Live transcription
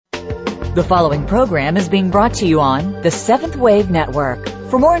The following program is being brought to you on the Seventh Wave Network.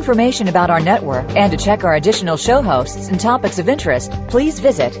 For more information about our network and to check our additional show hosts and topics of interest, please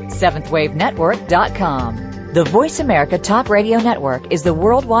visit seventhwavenetwork.com. The Voice America Talk Radio Network is the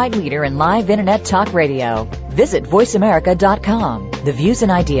worldwide leader in live Internet talk radio. Visit voiceamerica.com. The views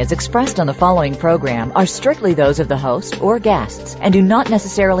and ideas expressed on the following program are strictly those of the host or guests and do not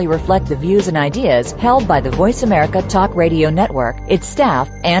necessarily reflect the views and ideas held by the Voice America Talk Radio Network, its staff,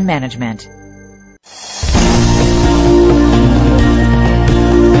 and management.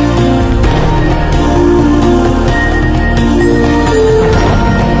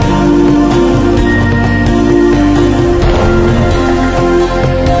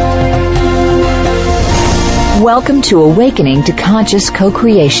 Welcome to Awakening to Conscious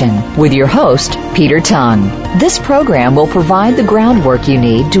Co-Creation with your host, Peter Tongue. This program will provide the groundwork you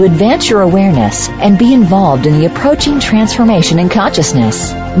need to advance your awareness and be involved in the approaching transformation in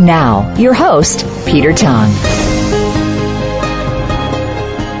consciousness. Now, your host, Peter Tongue.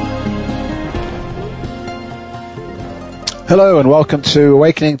 Hello and welcome to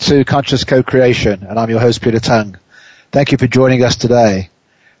Awakening to Conscious Co-Creation, and I'm your host, Peter Tongue. Thank you for joining us today.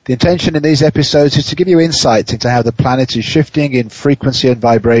 The intention in these episodes is to give you insights into how the planet is shifting in frequency and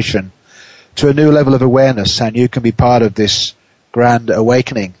vibration to a new level of awareness, and you can be part of this grand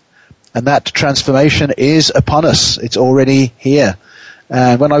awakening. And that transformation is upon us. It's already here.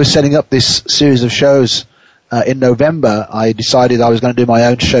 And when I was setting up this series of shows in November, I decided I was going to do my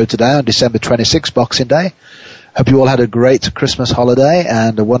own show today on December 26th, Boxing Day. Hope you all had a great Christmas holiday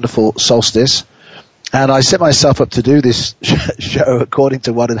and a wonderful solstice. And I set myself up to do this show according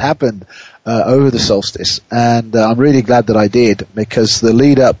to what had happened over the solstice. And I'm really glad that I did, because the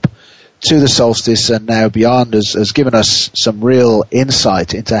lead up to the solstice and now beyond has given us some real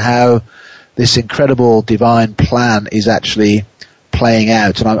insight into how this incredible divine plan is actually playing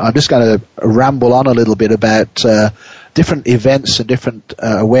out. And I'm just going to ramble on a little bit about different events and different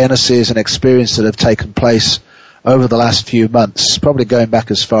awarenesses and experiences that have taken place over the last few months, probably going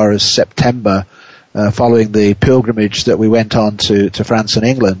back as far as September, following the pilgrimage that we went on to France and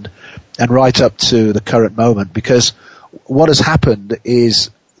England, and right up to the current moment. Because what has happened is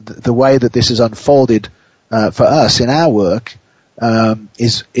the way that this has unfolded for us in our work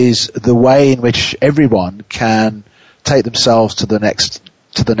is the way in which everyone can take themselves to the next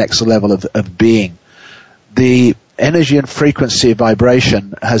level of being. The energy and frequency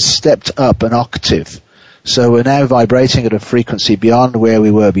vibration has stepped up an octave, so we're now vibrating at a frequency beyond where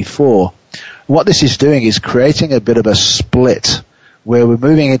we were before. What this is doing is creating a bit of a split where we're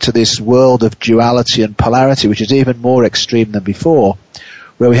moving into this world of duality and polarity, which is even more extreme than before,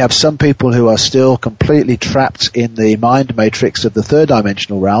 where we have some people who are still completely trapped in the mind matrix of the third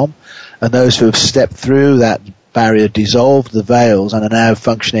dimensional realm, and those who have stepped through that barrier, dissolved the veils, and are now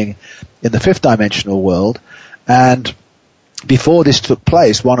functioning in the fifth dimensional world. And before this took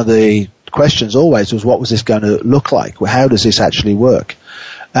place, one of the questions always was, what was this going to look like? How does this actually work?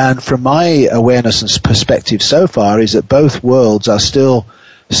 And from my awareness and perspective so far is that both worlds are still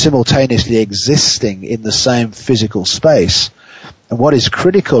simultaneously existing in the same physical space. And what is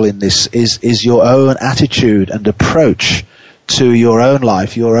critical in this is your own attitude and approach to your own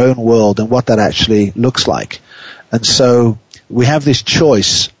life, your own world, and what that actually looks like. And so we have this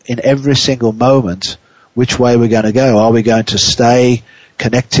choice in every single moment which way we're going to go. Are we going to stay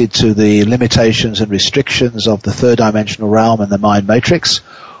connected to the limitations and restrictions of the third dimensional realm and the mind matrix,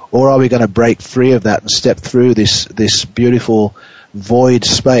 or are we going to break free of that and step through this beautiful void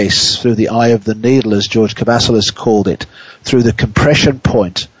space, through the eye of the needle, as George Cavassalis called it, through the compression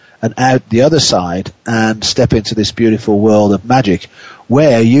point and out the other side, and step into this beautiful world of magic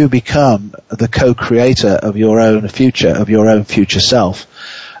where you become the co-creator of your own future self.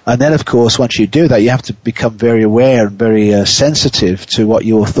 And then, of course, once you do that, you have to become very aware and very sensitive to what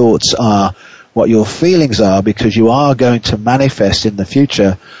your thoughts are, what your feelings are, because you are going to manifest in the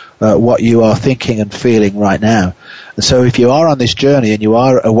future what you are thinking and feeling right now. And so if you are on this journey and you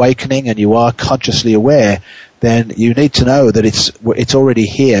are awakening and you are consciously aware, then you need to know that it's already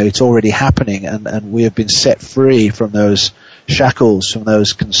here, it's already happening, and we have been set free from those shackles, from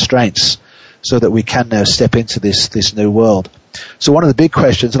those constraints, so that we can now step into this new world. So one of the big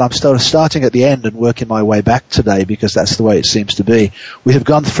questions, and I'm starting at the end and working my way back today because that's the way it seems to be. We have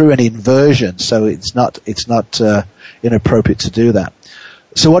gone through an inversion, so it's not inappropriate to do that.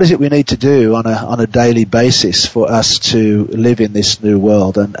 So what is it we need to do on a daily basis for us to live in this new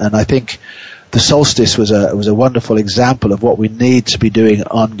world? And I think the solstice was a wonderful example of what we need to be doing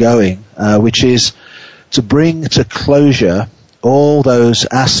ongoing, which is to bring to closure all those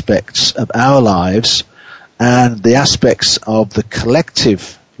aspects of our lives and the aspects of the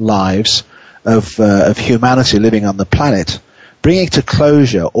collective lives of humanity living on the planet, bringing to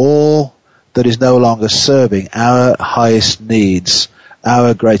closure all that is no longer serving our highest needs,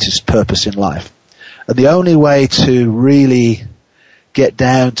 our greatest purpose in life. And the only way to really get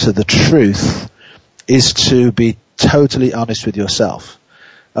down to the truth is to be totally honest with yourself.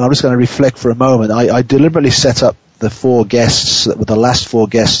 And I'm just going to reflect for a moment. I deliberately set up the four guests that were the last four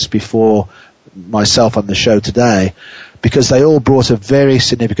guests before myself on the show today, because they all brought a very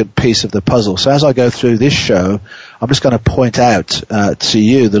significant piece of the puzzle. So as I go through this show, I'm just going to point out to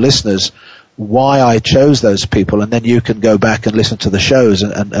you, the listeners, why I chose those people, and then you can go back and listen to the shows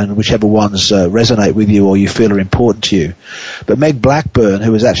and whichever ones resonate with you or you feel are important to you. But Meg Blackburn,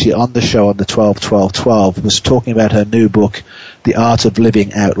 who was actually on the show on the 12-12-12, was talking about her new book, The Art of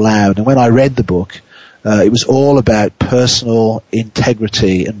Living Out Loud. And when I read the book, it was all about personal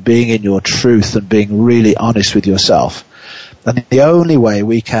integrity and being in your truth and being really honest with yourself. And the only way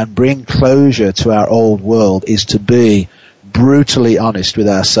we can bring closure to our old world is to be brutally honest with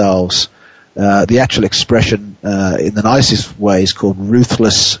ourselves. The actual expression in the nicest way is called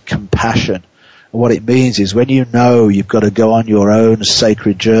ruthless compassion. And what it means is when you know you've got to go on your own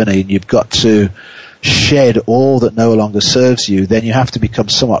sacred journey and you've got to shed all that no longer serves you, then you have to become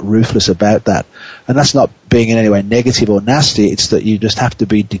somewhat ruthless about that. And that's not being in any way negative or nasty, it's that you just have to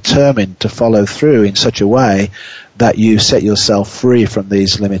be determined to follow through in such a way that you set yourself free from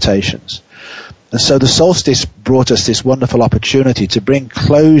these limitations. And so the solstice brought us this wonderful opportunity to bring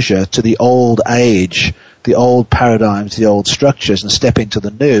closure to the old age, the old paradigms, the old structures, and step into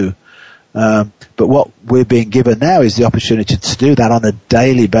the new. But what we're being given now is the opportunity to do that on a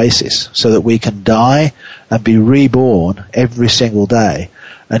daily basis so that we can die and be reborn every single day.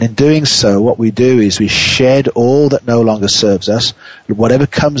 And in doing so, what we do is we shed all that no longer serves us. Whatever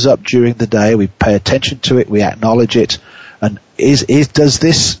comes up during the day, we pay attention to it, we acknowledge it, and does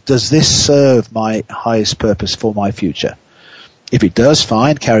this serve my highest purpose for my future? If it does,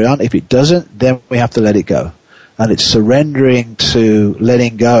 fine, carry on. If it doesn't, then we have to let it go. And it's surrendering to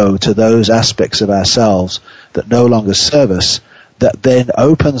letting go to those aspects of ourselves that no longer serve us, that then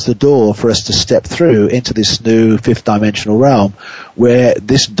opens the door for us to step through into this new fifth dimensional realm, where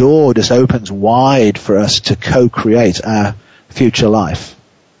this door just opens wide for us to co-create our future life.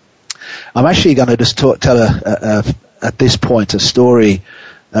 I'm actually going to just tell at this point a story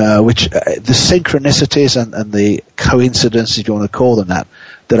which the synchronicities and the coincidences, if you want to call them that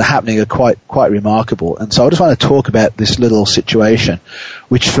are happening are quite remarkable. And so I just want to talk about this little situation,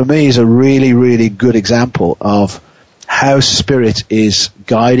 which for me is a really, really good example of how spirit is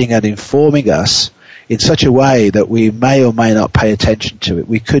guiding and informing us in such a way that we may or may not pay attention to it.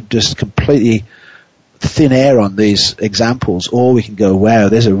 We could just completely thin air on these examples, or we can go, wow,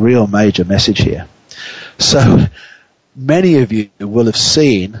 there's a real major message here. So many of you will have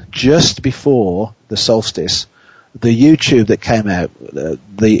seen just before the solstice the YouTube that came out, The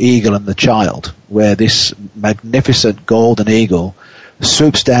Eagle and the Child, where this magnificent golden eagle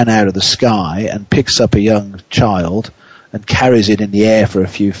swoops down out of the sky and picks up a young child and carries it in the air for a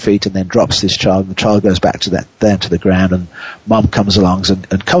few feet and then drops this child, and the child goes back down to the ground, and mum comes along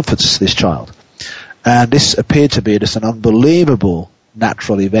and comforts this child. And this appeared to be just an unbelievable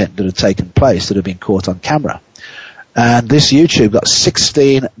natural event that had taken place, that had been caught on camera. And this YouTube got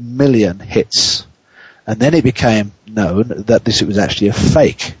 16 million hits. And then it became known that it was actually a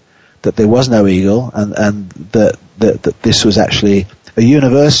fake, that there was no eagle, and that this was actually a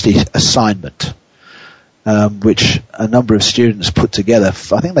university assignment, which a number of students put together.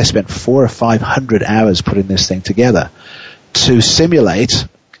 I think they spent 400 or 500 hours putting this thing together to simulate,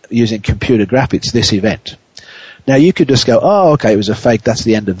 using computer graphics, this event. Now you could just go, oh, okay, it was a fake, that's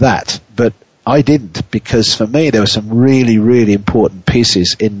the end of that. But I didn't, because for me there were some really, really important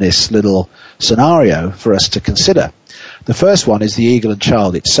pieces in this little scenario for us to consider. The first one is the Eagle and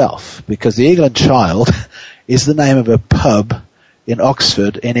Child itself, because the Eagle and Child is the name of a pub in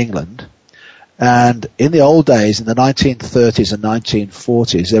Oxford in England. And in the old days, in the 1930s and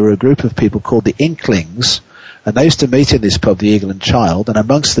 1940s, there were a group of people called the Inklings, and they used to meet in this pub, the Eagle and Child, and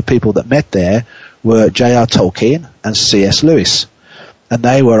amongst the people that met there were J.R. Tolkien and C.S. Lewis. And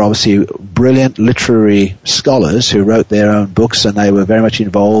they were obviously brilliant literary scholars who wrote their own books, and they were very much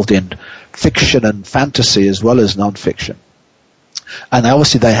involved in fiction and fantasy as well as non-fiction. And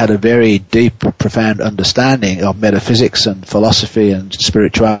obviously they had a very deep, profound understanding of metaphysics and philosophy and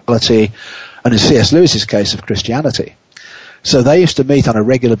spirituality, and in C.S. Lewis's case, of Christianity. So they used to meet on a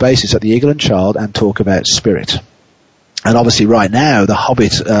regular basis at the Eagle and Child and talk about spirit. And obviously right now, The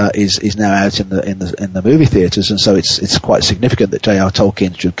Hobbit is now out in the movie theaters, and so it's quite significant that J.R.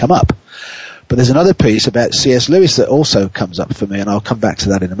 Tolkien should come up. But there's another piece about C.S. Lewis that also comes up for me, and I'll come back to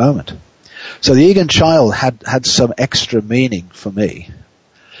that in a moment. So the Egan child had some extra meaning for me.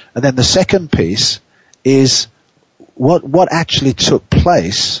 And then the second piece is what actually took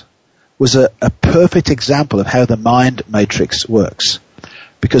place was a perfect example of how the mind matrix works.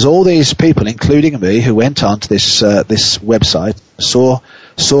 Because all these people, including me, who went onto this website, saw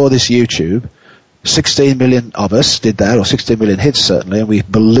this YouTube, 16 million of us did that, or 16 million hits certainly, and we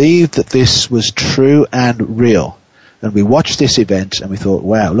believed that this was true and real. And we watched this event and we thought,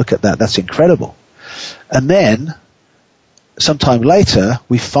 wow, look at that, that's incredible. And then, sometime later,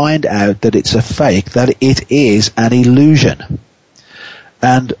 we find out that it's a fake, that it is an illusion.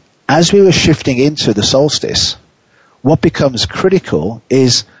 And as we were shifting into the solstice, what becomes critical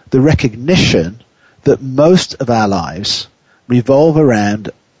is the recognition that most of our lives revolve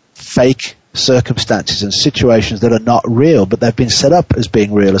around fake circumstances and situations that are not real, but they've been set up as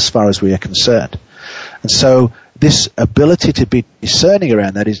being real as far as we are concerned. And so this ability to be discerning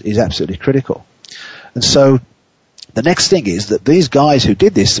around that is absolutely critical. And so the next thing is that these guys who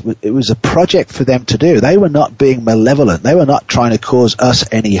did this, it was a project for them to do. They were not being malevolent. They were not trying to cause us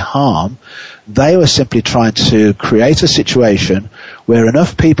any harm. They were simply trying to create a situation where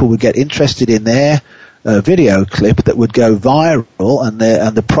enough people would get interested in their video clip that would go viral,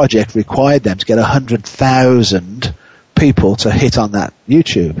 and the project required them to get 100,000 people to hit on that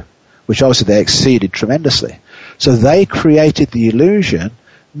YouTube, which obviously they exceeded tremendously. So they created the illusion,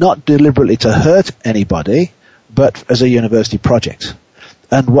 not deliberately to hurt anybody, but as a university project.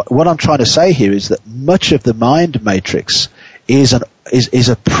 And what I'm trying to say here is that much of the mind matrix is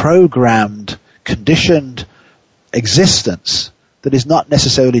a programmed, conditioned existence that is not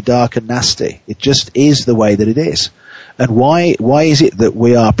necessarily dark and nasty. It just is the way that it is. And why is it that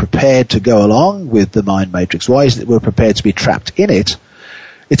we are prepared to go along with the mind matrix? Why is it that we're prepared to be trapped in it?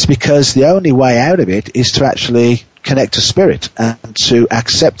 It's because the only way out of it is to actually connect to spirit and to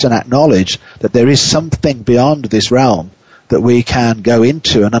accept and acknowledge that there is something beyond this realm that we can go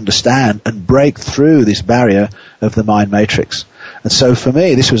into and understand and break through this barrier of the mind matrix. And so for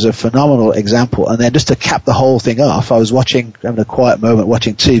me, this was a phenomenal example. And then just to cap the whole thing off, I was having a quiet moment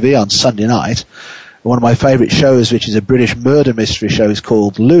watching TV on Sunday night. One of my favourite shows, which is a British murder mystery show, is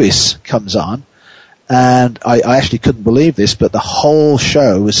called Lewis, comes on. And I actually couldn't believe this, but the whole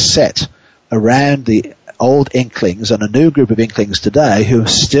show was set around the old Inklings and a new group of Inklings today who have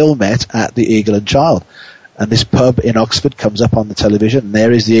still met at the Eagle and Child. And this pub in Oxford comes up on the television, and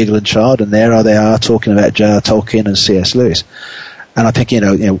there is the Eagle and Child, and there they are talking about J.R. Tolkien and C.S. Lewis. And I think, you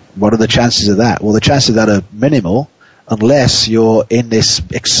know, what are the chances of that? Well, the chances of that are minimal unless you're in this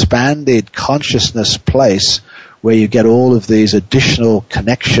expanded consciousness place where you get all of these additional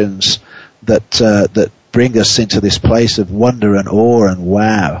connections that bring us into this place of wonder and awe and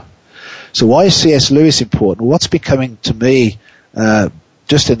wow. So why is C.S. Lewis important? What's becoming to me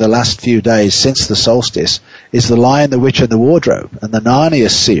just in the last few days since the solstice is The Lion, the Witch and the Wardrobe and the Narnia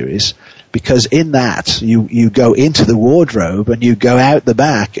series, because in that you go into the wardrobe and you go out the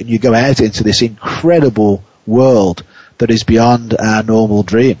back and you go out into this incredible world that is beyond our normal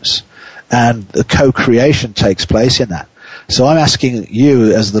dreams. And the co-creation takes place in that. So I'm asking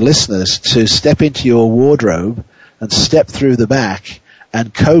you as the listeners to step into your wardrobe and step through the back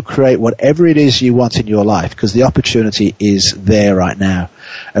and co-create whatever it is you want in your life, because the opportunity is there right now.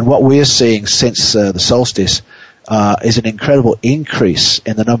 And what we are seeing since the solstice is an incredible increase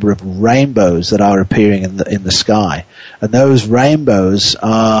in the number of rainbows that are appearing in the sky. And those rainbows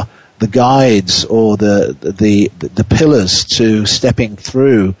are the guides or the pillars to stepping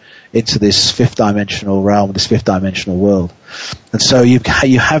through into this fifth dimensional realm, this fifth dimensional world. And so you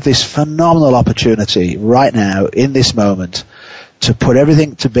have this phenomenal opportunity right now in this moment to put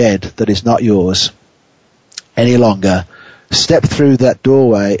everything to bed that is not yours any longer. Step through that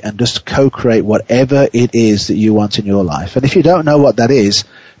doorway and just co-create whatever it is that you want in your life. And if you don't know what that is,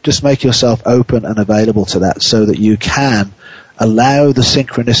 just make yourself open and available to that so that you can allow the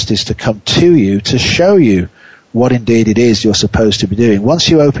synchronicities to come to you to show you what indeed it is you're supposed to be doing. Once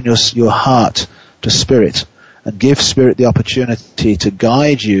you open your heart to spirit and give spirit the opportunity to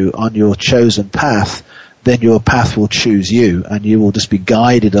guide you on your chosen path, then your path will choose you and you will just be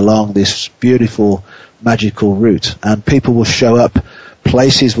guided along this beautiful, magical route. And people will show up,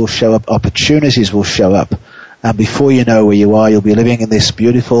 places will show up, opportunities will show up. And before you know where you are, you'll be living in this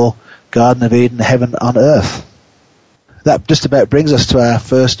beautiful Garden of Eden, heaven on earth. That just about brings us to our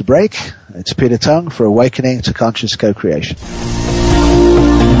first break. It's Peter Tongue for Awakening to Conscious Co-Creation.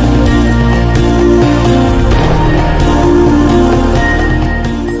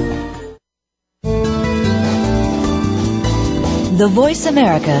 the Voice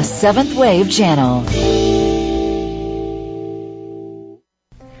America 7th Wave Channel.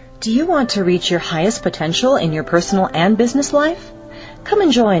 Do you want to reach your highest potential in your personal and business life? Come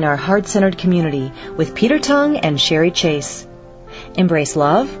and join our heart-centered community with Peter Tung and Sherry Chase. Embrace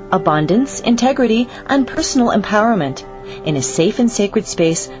love, abundance, integrity, and personal empowerment in a safe and sacred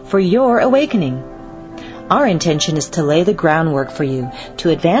space for your awakening. Our intention is to lay the groundwork for you to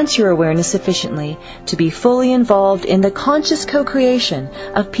advance your awareness sufficiently to be fully involved in the conscious co-creation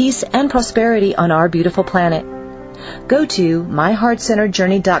of peace and prosperity on our beautiful planet. Go to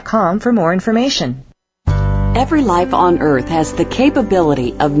myheartcenteredjourney.com for more information. Every life on Earth has the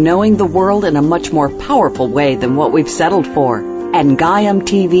capability of knowing the world in a much more powerful way than what we've settled for. And Gaiam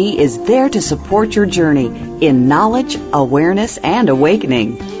TV is there to support your journey in knowledge, awareness, and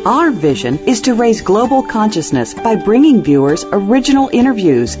awakening. Our vision is to raise global consciousness by bringing viewers original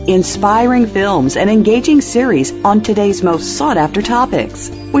interviews, inspiring films, and engaging series on today's most sought-after topics.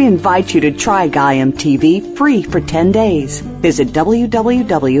 We invite you to try Gaiam TV free for 10 days. Visit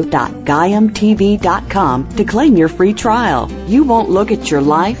www.gaiamtv.com to claim your free trial. You won't look at your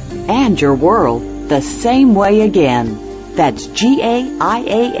life and your world the same way again. That's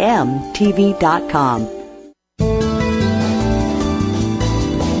GAIAMTV.com.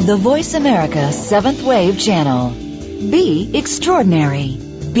 The Voice America 7th Wave Channel. Be extraordinary.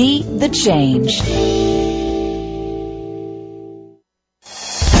 Be the change.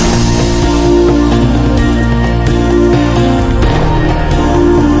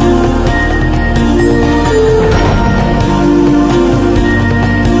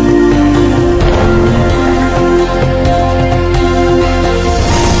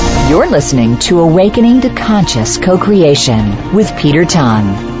 You're listening to Awakening to Conscious Co-Creation with Peter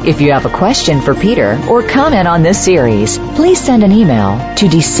Tung. If you have a question for Peter or comment on this series, please send an email to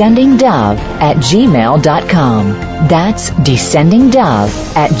descendingdove@gmail.com. That's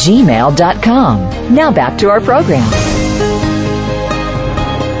descendingdove@gmail.com. Now back to our program.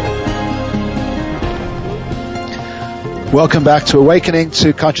 Welcome back to Awakening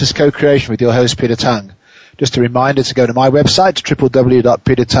to Conscious Co-Creation with your host, Peter Tung. Just a reminder to go to my website,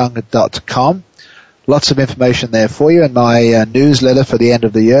 www.petertung.com. Lots of information there for you, and my newsletter for the end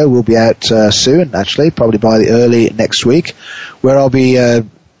of the year will be out soon, actually, probably by the early next week, where I'll be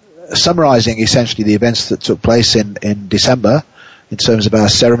summarizing essentially the events that took place in December in terms of our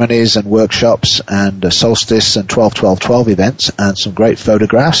ceremonies and workshops and solstice and 12-12-12 events, and some great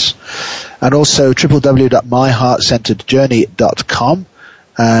photographs. And also www.myheartcenteredjourney.com.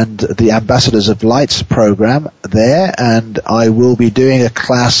 and the Ambassadors of Light program there, and I will be doing a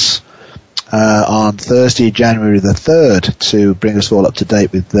class on Thursday, January the 3rd, to bring us all up to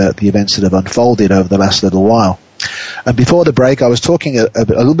date with the events that have unfolded over the last little while. And before the break, I was talking a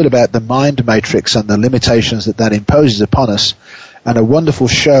little bit about the mind matrix and the limitations that imposes upon us, and a wonderful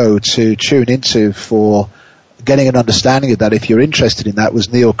show to tune into for getting an understanding of that, if you're interested in that, was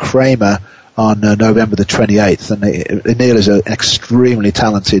Neil Kramer on November the 28th. And Neil is an extremely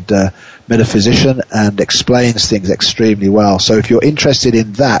talented metaphysician and explains things extremely well. So if you're interested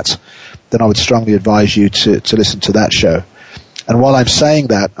in that, then I would strongly advise you to listen to that show. And while I'm saying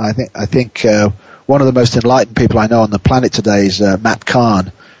that, I think one of the most enlightened people I know on the planet today is Matt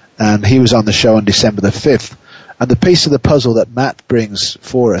Kahn, and he was on the show on December the 5th. And the piece of the puzzle that Matt brings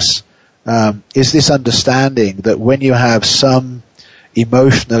for us is this understanding that when you have some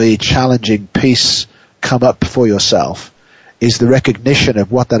emotionally challenging piece come up for yourself, is the recognition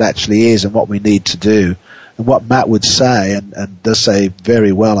of what that actually is and what we need to do. And what Matt would say, and does say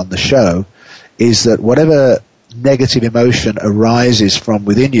very well on the show, is that whatever negative emotion arises from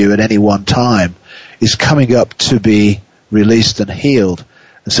within you at any one time is coming up to be released and healed.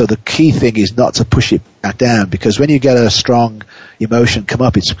 And so the key thing is not to push it back down, because when you get a strong emotion come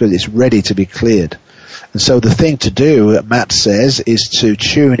up, it's because it's ready to be cleared. And so the thing to do, Matt says, is to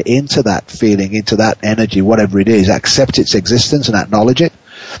tune into that feeling, into that energy, whatever it is, accept its existence and acknowledge it,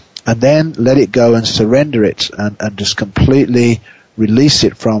 and then let it go and surrender it and just completely release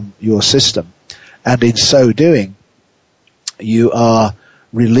it from your system. And in so doing, you are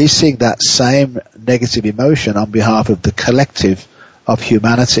releasing that same negative emotion on behalf of the collective of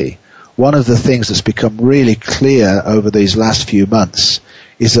humanity. One of the things that's become really clear over these last few months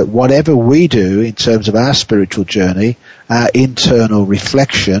is that whatever we do in terms of our spiritual journey, our internal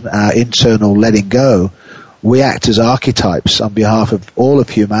reflection, our internal letting go, we act as archetypes on behalf of all of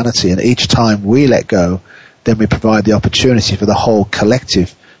humanity, and each time we let go, then we provide the opportunity for the whole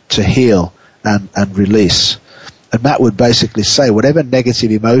collective to heal and release. And Matt would basically say whatever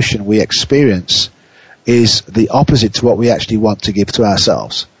negative emotion we experience is the opposite to what we actually want to give to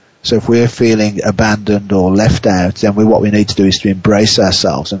ourselves. So if we're feeling abandoned or left out, then what we need to do is to embrace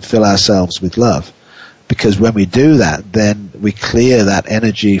ourselves and fill ourselves with love. Because when we do that, then we clear that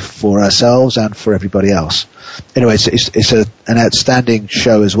energy for ourselves and for everybody else. Anyway, it's an outstanding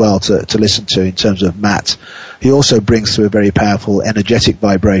show as well to listen to in terms of Matt. He also brings through a very powerful energetic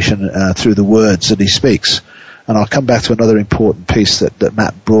vibration through the words that he speaks. And I'll come back to another important piece that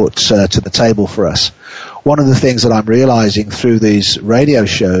Matt brought to the table for us. One of the things that I'm realizing through these radio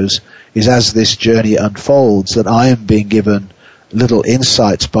shows is as this journey unfolds that I am being given little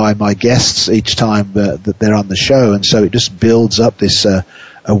insights by my guests each time that they're on the show, and so it just builds up this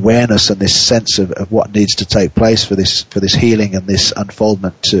awareness and this sense of what needs to take place for this healing and this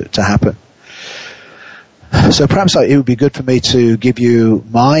unfoldment to happen. So perhaps it would be good for me to give you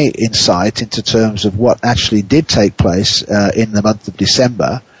my insight into terms of what actually did take place in the month of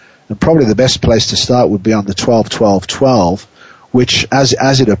December, and probably the best place to start would be on the 12-12-12, which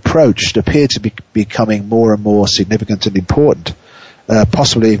as it approached appeared to be becoming more and more significant and important,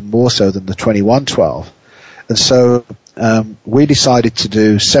 possibly even more so than the 21-12. And so we decided to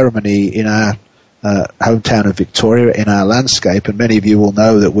do ceremony in our hometown of Victoria, in our landscape, and many of you will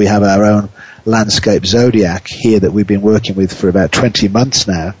know that we have our own landscape zodiac here that we've been working with for about 20 months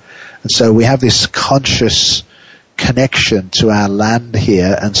now. And so we have this conscious connection to our land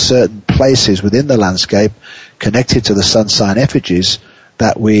here and certain places within the landscape connected to the sun sign effigies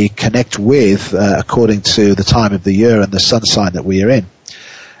that we connect with according to the time of the year and the sun sign that we are in.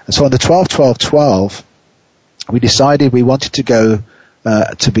 And so on the 12-12-12, we decided we wanted to go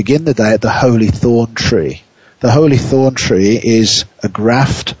to begin the day at the Holy Thorn Tree. The Holy Thorn Tree is a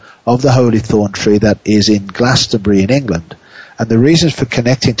graft of the Holy Thorn Tree that is in Glastonbury in England. And the reason for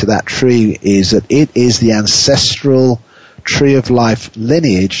connecting to that tree is that it is the ancestral tree of life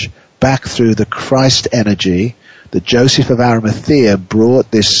lineage back through the Christ energy that Joseph of Arimathea brought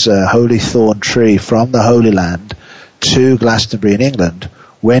this Holy Thorn Tree from the Holy Land to Glastonbury in England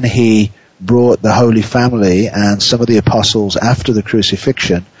when he brought the Holy Family and some of the apostles after the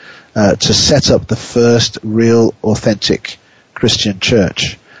crucifixion to set up the first real authentic Christian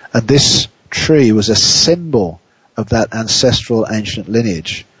church. And this tree was a symbol of that ancestral ancient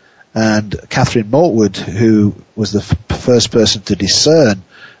lineage. And Catherine Maltwood, who was the first person to discern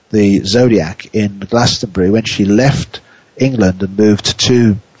the zodiac in Glastonbury, when she left England and moved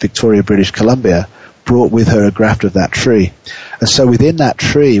to Victoria, British Columbia, brought with her a graft of that tree. And so within that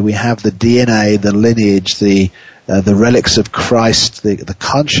tree we have the DNA, the lineage, the relics of Christ, the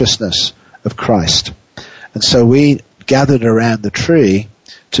consciousness of Christ. And so we gathered around the tree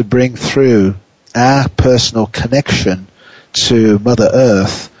to bring through our personal connection to Mother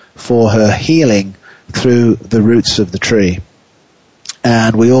Earth for her healing through the roots of the tree.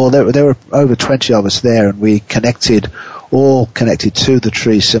 And there were over 20 of us there, and we all connected to the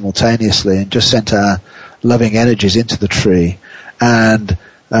tree simultaneously and just sent our loving energies into the tree. And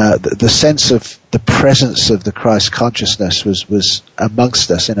the sense of the presence of the Christ consciousness was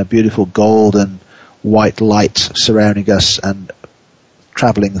amongst us in a beautiful golden white light surrounding us and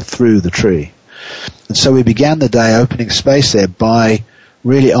traveling through the tree. And so we began the day opening space there by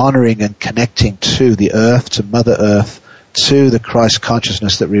really honoring and connecting to the earth, to Mother Earth, to the Christ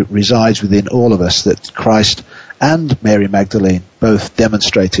consciousness that resides within all of us, that Christ and Mary Magdalene both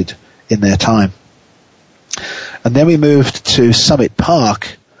demonstrated in their time. And then we moved to Summit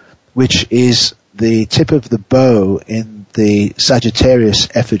Park, which is the tip of the bow in the Sagittarius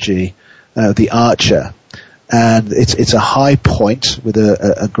effigy, the archer. And it's a high point with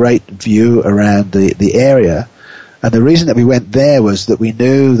a great view around the area. And the reason that we went there was that we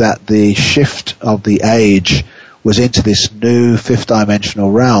knew that the shift of the age was into this new fifth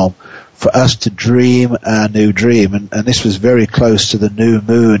dimensional realm for us to dream our new dream. And this was very close to the new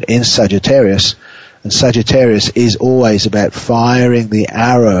moon in Sagittarius. And Sagittarius is always about firing the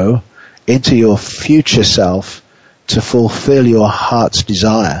arrow into your future self to fulfill your heart's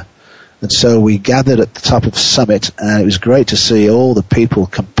desire. And so we gathered at the top of Summit, and it was great to see all the people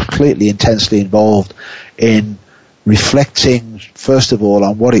completely intensely involved in reflecting, first of all,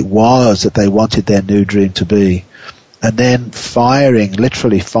 on what it was that they wanted their new dream to be, and then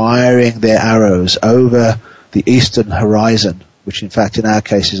literally firing their arrows over the eastern horizon, which in fact in our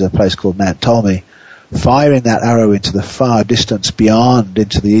case is a place called Mount Tolmie, firing that arrow into the far distance beyond,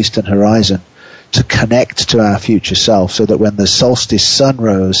 into the eastern horizon, to connect to our future self, so that when the solstice sun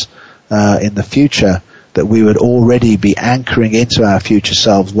rose in the future, that we would already be anchoring into our future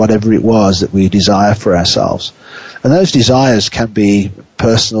selves whatever it was that we desire for ourselves. And those desires can be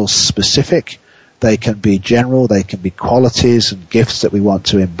personal, specific, they can be general, they can be qualities and gifts that we want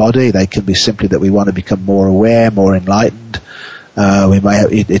to embody, they can be simply that we want to become more aware, more enlightened, We may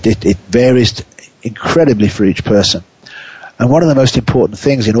have, it varies incredibly for each person. And one of the most important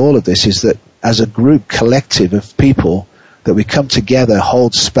things in all of this is that as a group collective of people, that we come together,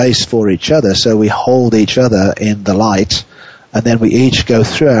 hold space for each other, so we hold each other in the light, and then we each go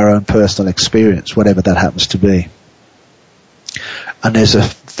through our own personal experience, whatever that happens to be. And there's a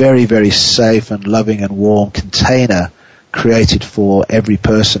very, very safe and loving and warm container created for every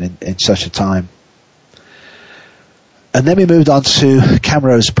person in such a time. And then we moved on to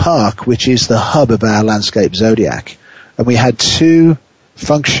Camrose Park, which is the hub of our landscape zodiac. And we had two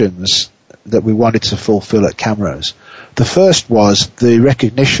functions that we wanted to fulfill at Camrose. The first was the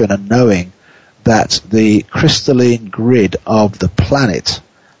recognition and knowing that the crystalline grid of the planet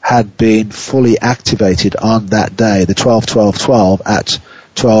had been fully activated on that day, the 12-12-12 at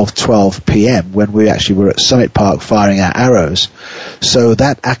 12:12 p.m. when we actually were at Summit Park firing our arrows. So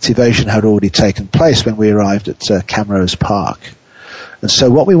that activation had already taken place when we arrived at Camrose Park. And so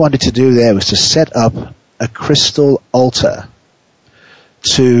what we wanted to do there was to set up a crystal altar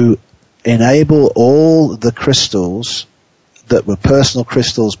to enable all the crystals that were personal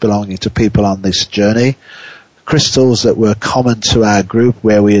crystals belonging to people on this journey, crystals that were common to our group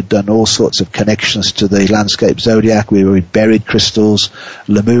where we had done all sorts of connections to the landscape zodiac. We were buried crystals,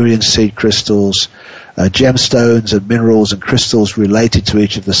 Lemurian seed crystals, gemstones and minerals and crystals related to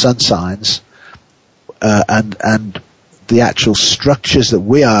each of the sun signs, and the actual structures that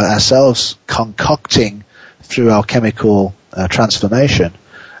we are ourselves concocting through our chemical transformation,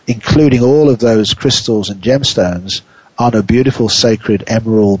 including all of those crystals and gemstones on a beautiful sacred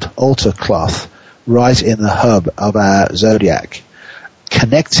emerald altar cloth right in the hub of our zodiac,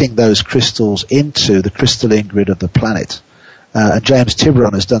 connecting those crystals into the crystalline grid of the planet. And James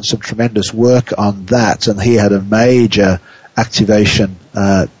Tiburon has done some tremendous work on that, and he had a major activation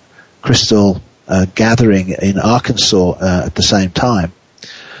crystal gathering in Arkansas at the same time.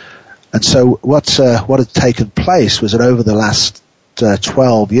 And so what had taken place was that over the last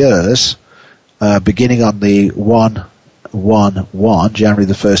 12 years, beginning on the 1/1/1, January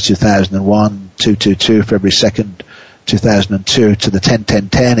the 1st, 2001, 2/2/2, February 2nd, 2002, to the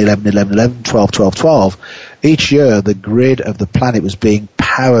 10/10/10, 11/11/11, 12/12/12, each year the grid of the planet was being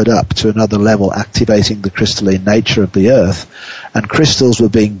powered up to another level, activating the crystalline nature of the Earth, and crystals were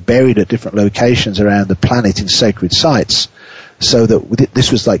being buried at different locations around the planet in sacred sites, so that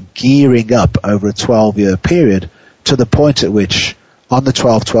this was like gearing up over a 12-year period to the point at which on the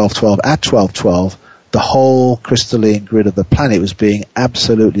 12/12/12 at 12/12, the whole crystalline grid of the planet was being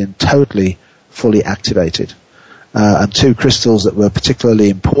absolutely and totally fully activated. And two crystals that were particularly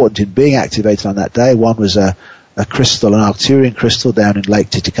important in being activated on that day, one was a crystal, an Arcturian crystal down in Lake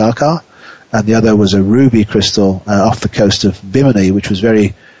Titicaca, and the other was a ruby crystal off the coast of Bimini, which was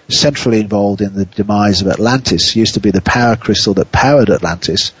very centrally involved in the demise of Atlantis. It used to be the power crystal that powered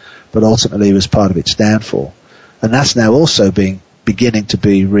Atlantis, but ultimately was part of its downfall. And that's now also beginning to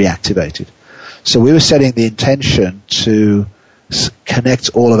be reactivated. So we were setting the intention to connect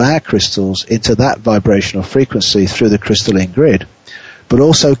all of our crystals into that vibrational frequency through the crystalline grid, but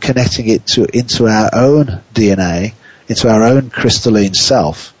also connecting it into our own DNA, into our own crystalline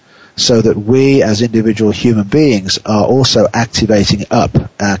self, so that we as individual human beings are also activating up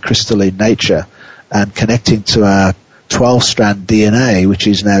our crystalline nature and connecting to our 12-strand DNA, which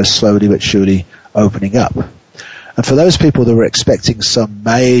is now slowly but surely opening up. And for those people that were expecting some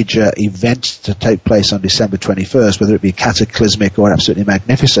major event to take place on December 21st, whether it be cataclysmic or absolutely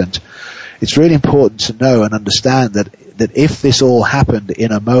magnificent, it's really important to know and understand that if this all happened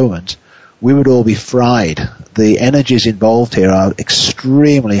in a moment, we would all be fried. The energies involved here are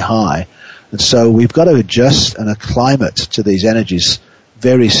extremely high, and so we've got to adjust and acclimate to these energies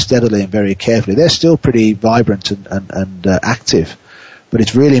very steadily and very carefully. They're still pretty vibrant and active, but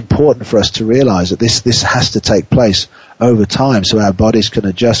it's really important for us to realize that this has to take place over time so our bodies can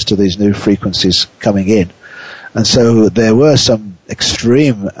adjust to these new frequencies coming in. And so there were some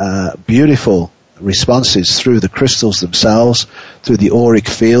extreme, beautiful responses through the crystals themselves, through the auric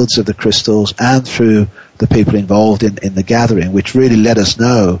fields of the crystals, and through the people involved in the gathering, which really let us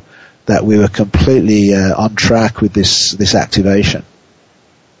know that we were completely on track with this activation.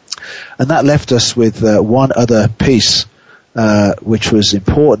 And that left us with one other piece which was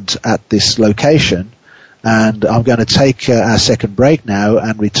important at this location, and I'm going to take our second break now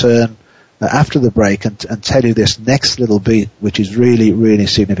and return after the break and tell you this next little bit, which is really, really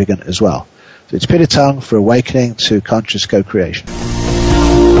significant as well. So it's Peter Tongue for Awakening to Conscious Co-Creation.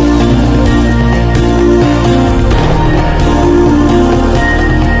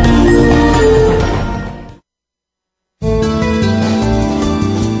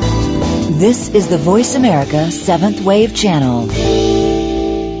 This is the Voice America 7th Wave Channel.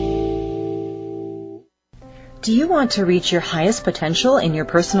 Do you want to reach your highest potential in your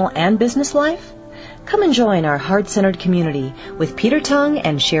personal and business life? Come and join our heart-centered community with Peter Tung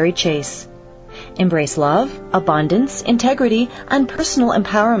and Sherry Chase. Embrace love, abundance, integrity, and personal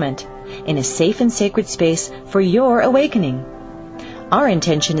empowerment in a safe and sacred space for your awakening. Our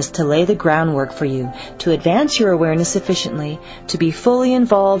intention is to lay the groundwork for you to advance your awareness sufficiently to be fully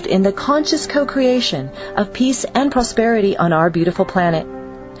involved in the conscious co-creation of peace and prosperity on our beautiful planet.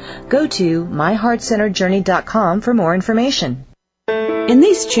 Go to myheartcenteredjourney.com for more information. In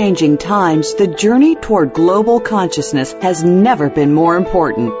these changing times, the journey toward global consciousness has never been more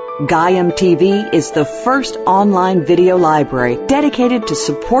important. Gaiam TV is the first online video library dedicated to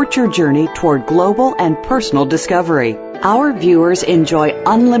support your journey toward global and personal discovery. Our viewers enjoy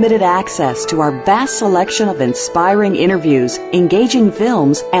unlimited access to our vast selection of inspiring interviews, engaging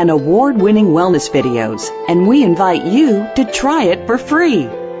films, and award-winning wellness videos. And we invite you to try it for free.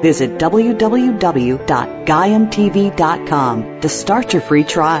 Visit www.gaiamtv.com to start your free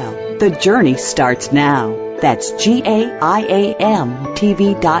trial. The journey starts now. That's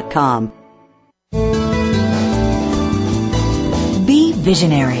GAIAMTV.com. Be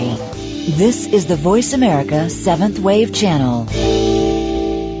visionary. This is the Voice America 7th Wave Channel.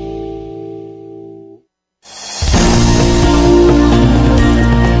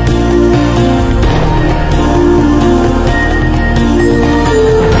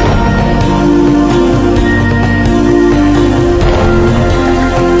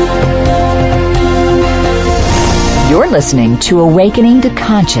 You're listening to Awakening to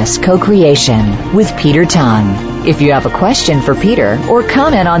Conscious Co-Creation with Peter Tung. If you have a question for Peter or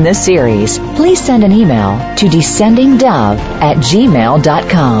comment on this series, please send an email to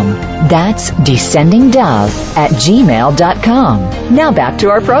descendingdove@gmail.com. That's descendingdove@gmail.com. Now back to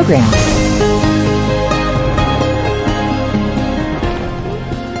our program.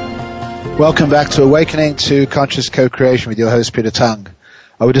 Welcome back to Awakening to Conscious Co-Creation with your host, Peter Tung.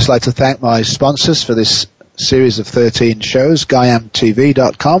 I would just like to thank my sponsors for this series of 13 shows,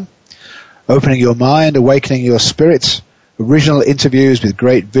 GaiamTV.com, Opening Your Mind, Awakening Your Spirit, original interviews with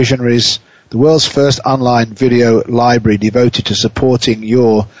great visionaries, the world's first online video library devoted to supporting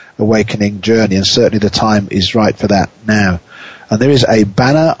your awakening journey, and certainly the time is right for that now. And there is a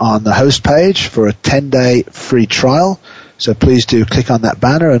banner on the host page for a 10-day free trial, so please do click on that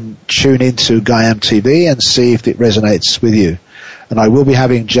banner and tune into Gaiam TV and see if it resonates with you. And I will be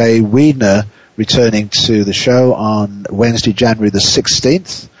having Jay Wiedner returning to the show on Wednesday, January the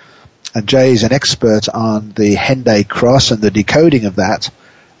 16th. And Jay is an expert on the Henday Cross and the decoding of that.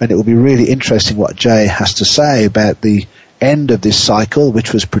 And it will be really interesting what Jay has to say about the end of this cycle,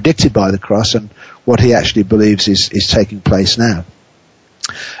 which was predicted by the cross, and what he actually believes is taking place now.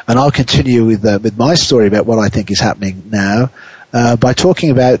 And I'll continue with my story about what I think is happening now by talking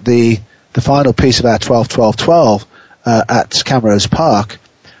about the final piece of our 12-12-12 at Camrose Park.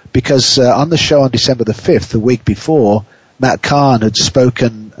 Because on the show on December the 5th, the week before, Matt Kahn had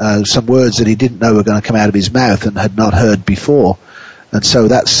spoken some words that he didn't know were going to come out of his mouth and had not heard before. And so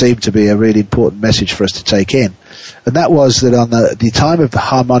that seemed to be a really important message for us to take in. And that was that on the time of the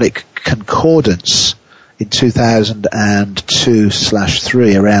harmonic concordance in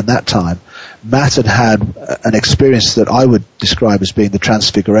 2002/3, around that time, Matt had an experience that I would describe as being the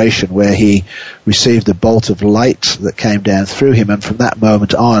transfiguration, where he received a bolt of light that came down through him, and from that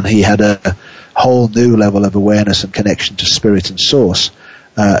moment on he had a whole new level of awareness and connection to spirit and source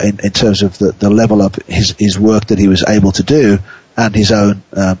in terms of the level of his work that he was able to do and his own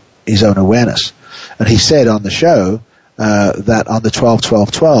awareness. And he said on the show that on the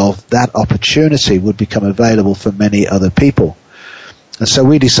 12-12-12 that opportunity would become available for many other people. And so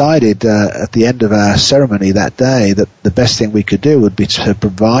we decided at the end of our ceremony that day that the best thing we could do would be to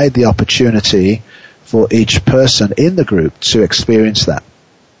provide the opportunity for each person in the group to experience that.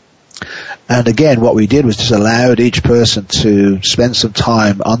 And again, what we did was just allowed each person to spend some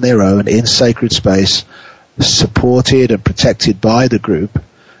time on their own in sacred space, supported and protected by the group,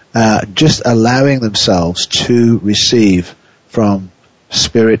 just allowing themselves to receive from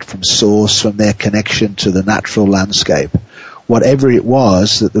spirit, from source, from their connection to the natural landscape, whatever it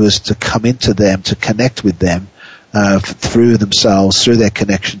was that was to come into them, to connect with them through themselves, through their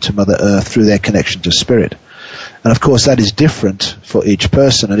connection to Mother Earth, through their connection to spirit. And of course that is different for each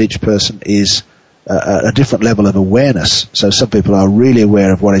person, and each person is a different level of awareness. So some people are really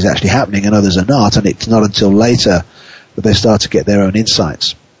aware of what is actually happening and others are not, and it's not until later that they start to get their own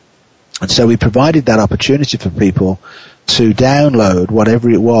insights. And so we provided that opportunity for people to download whatever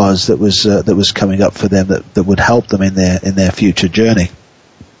it was that was coming up for them that would help them in their future journey.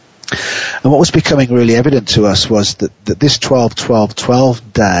 And what was becoming really evident to us was that this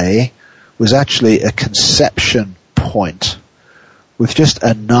 12-12-12 day was actually a conception point with just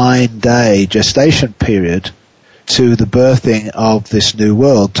a 9-day gestation period to the birthing of this new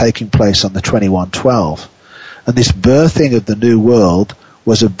world taking place on the 21-12. And this birthing of the new world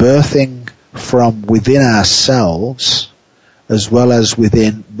was a birthing from within ourselves as well as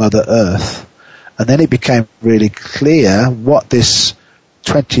within Mother Earth. And then it became really clear what this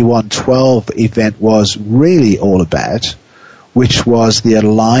 21-12 event was really all about, which was the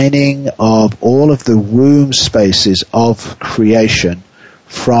aligning of all of the womb spaces of creation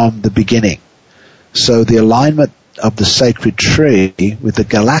from the beginning. So the alignment of the sacred tree with the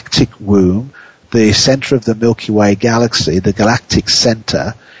galactic womb, the center of the Milky Way galaxy, the galactic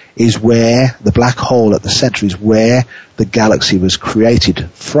center, is where the black hole at the center is where the galaxy was created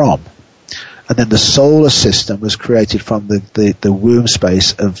from. And then the solar system was created from the womb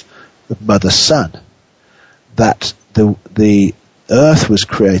space of the Mother Sun. That the Earth was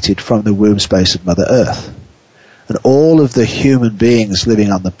created from the womb space of Mother Earth. And all of the human beings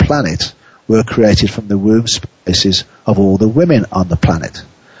living on the planet were created from the womb spaces of all the women on the planet.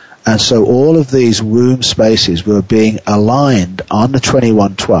 And so all of these womb spaces were being aligned on the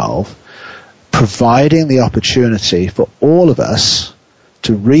 21-12, providing the opportunity for all of us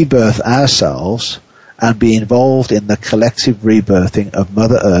to rebirth ourselves and be involved in the collective rebirthing of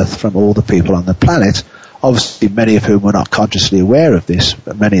Mother Earth from all the people on the planet, obviously many of whom were not consciously aware of this,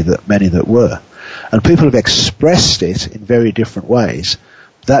 but many that were. And people have expressed it in very different ways.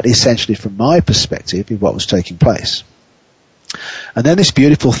 That essentially, from my perspective, is what was taking place. And then this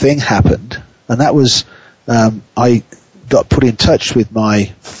beautiful thing happened, and that was I got put in touch with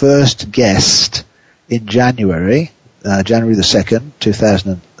my first guest in January the 2nd,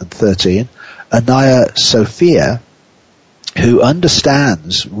 2013, Anaya Sophia, who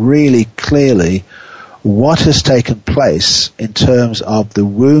understands really clearly what has taken place in terms of the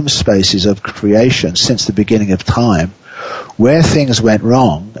womb spaces of creation since the beginning of time, where things went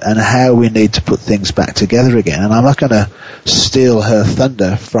wrong and how we need to put things back together again. And I'm not going to steal her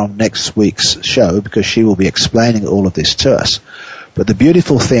thunder from next week's show because she will be explaining all of this to us. But the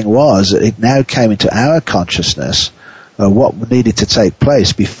beautiful thing was that it now came into our consciousness what needed to take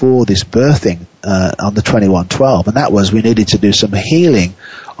place before this birthing on the 21-12. And that was we needed to do some healing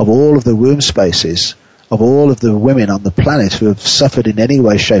of all of the womb spaces of all of the women on the planet who have suffered in any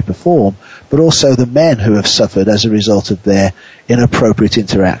way, shape or form, but also the men who have suffered as a result of their inappropriate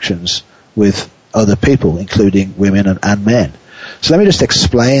interactions with other people, including women and men. So let me just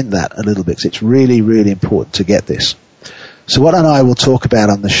explain that a little bit, because it's really, really important to get this. So what I will talk about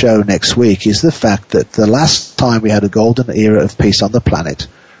on the show next week is the fact that the last time we had a golden era of peace on the planet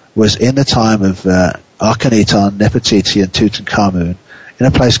was in the time of Akhenaten, Nefertiti and Tutankhamun in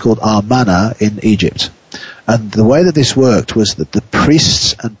a place called Amarna in Egypt. And the way that this worked was that the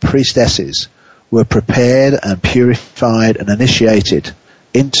priests and priestesses were prepared and purified and initiated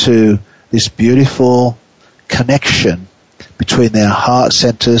into this beautiful connection between their heart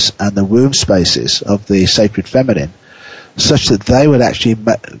centers and the womb spaces of the sacred feminine, such that they would actually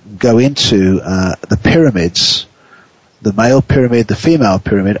go into the pyramids, the male pyramid, the female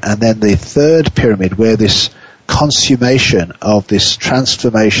pyramid, and then the third pyramid where this consummation of this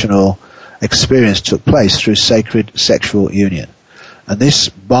transformational experience took place through sacred sexual union. And this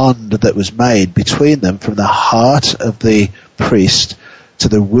bond that was made between them from the heart of the priest to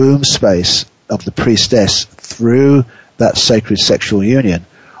the womb space of the priestess through that sacred sexual union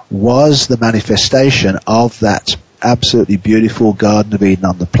was the manifestation of that absolutely beautiful Garden of Eden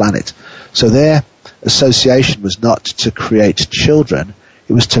on the planet. So their association was not to create children,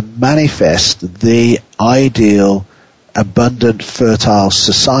 it was to manifest the ideal, abundant, fertile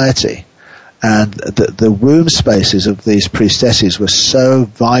society. And the womb spaces of these priestesses were so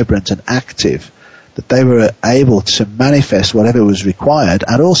vibrant and active that they were able to manifest whatever was required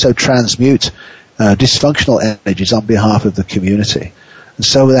and also transmute dysfunctional energies on behalf of the community. And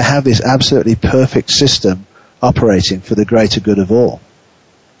so they have this absolutely perfect system operating for the greater good of all.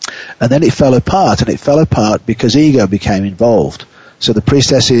 And then it fell apart, and it fell apart because ego became involved. So the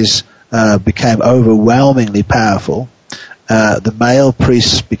priestesses became overwhelmingly powerful. The male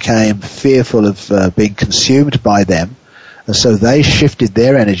priests became fearful of being consumed by them, and so they shifted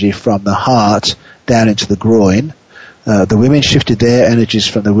their energy from the heart down into the groin. The women shifted their energies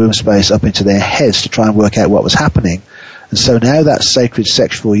from the womb space up into their heads to try and work out what was happening. And so now that sacred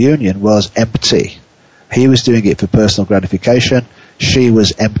sexual union was empty. He was doing it for personal gratification. She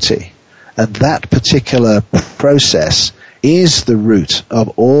was empty. And that particular process is the root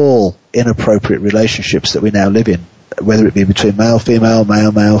of all inappropriate relationships that we now live in whether it be between male, female,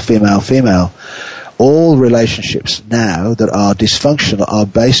 female, female. All relationships now that are dysfunctional are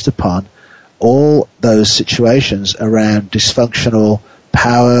based upon all those situations around dysfunctional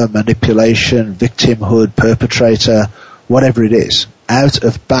power, manipulation, victimhood, perpetrator, whatever it is, out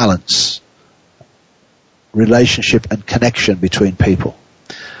of balance relationship and connection between people.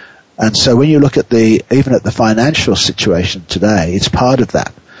 And so when you look at even at the financial situation today, it's part of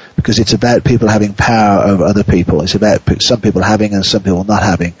that, because it's about people having power over other people. It's about some people having and some people not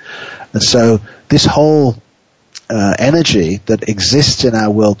having. And so this whole energy that exists in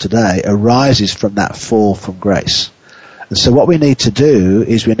our world today arises from that fall from grace. And so what we need to do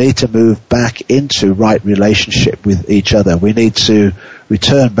is we need to move back into right relationship with each other. We need to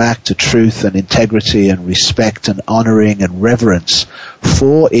return back to truth and integrity and respect and honoring and reverence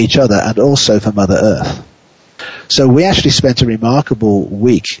for each other and also for Mother Earth. So we actually spent a remarkable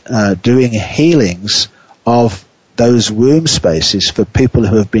week doing healings of those womb spaces for people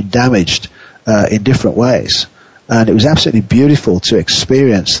who have been damaged in different ways. And it was absolutely beautiful to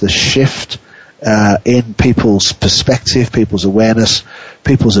experience the shift in people's perspective, people's awareness,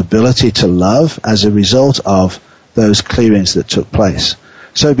 people's ability to love as a result of those clearings that took place.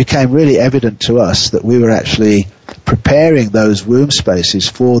 So it became really evident to us that we were actually preparing those womb spaces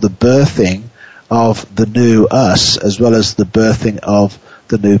for the birthing of the new us, as well as the birthing of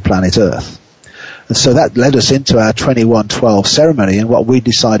the new planet Earth. And so that led us into our 2112 ceremony, and what we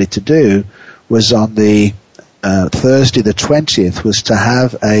decided to do was on the Thursday the 20th was to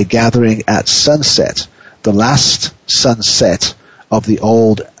have a gathering at sunset, the last sunset of the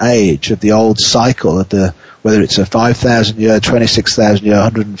old age, of the old cycle, of whether it's a 5,000 year, 26,000 year,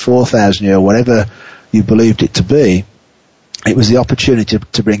 104,000 year, whatever you believed it to be. It was the opportunity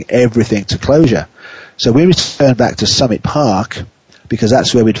to bring everything to closure. So we returned back to Summit Park because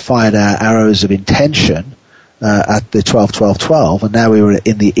that's where we'd fired our arrows of intention at the 12-12-12, and now we were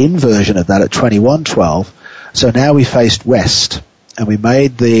in the inversion of that at 21-12. So now we faced west, and we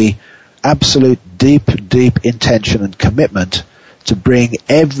made the absolute deep intention and commitment to bring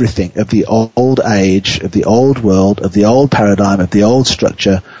everything of the old age, of the old world, of the old paradigm, of the old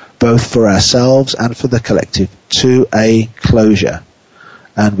structure, both for ourselves and for the collective, to a closure.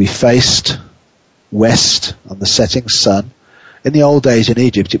 And we faced west on the setting sun. In the old days in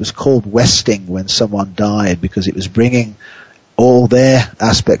Egypt, it was called westing when someone died, because it was bringing all their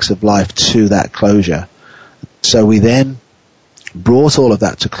aspects of life to that closure. So we then brought all of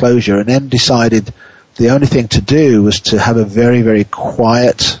that to closure and then decided the only thing to do was to have a very, very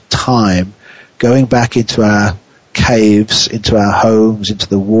quiet time going back into our caves, into our homes, into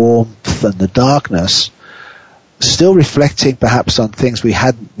the warmth and the darkness, still reflecting perhaps on things we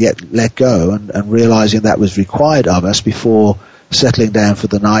hadn't yet let go and realizing that was required of us before settling down for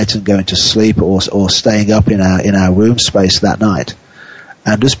the night and going to sleep or staying up in our womb space that night.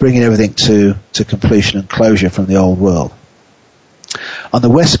 And just bringing everything to completion and closure from the old world. On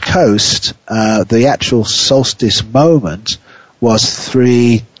the west coast, the actual solstice moment was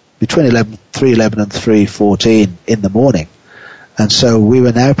between 3:11 and 3:14 in the morning. And so we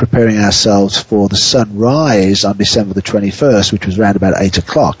were now preparing ourselves for the sunrise on December the 21st, which was around about 8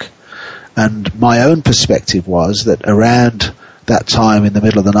 o'clock. And my own perspective was that around that time in the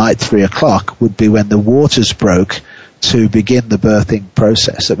middle of the night, 3 o'clock, would be when the waters broke to begin the birthing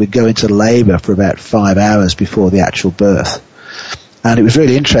process, that we'd go into labor for about 5 hours before the actual birth. And it was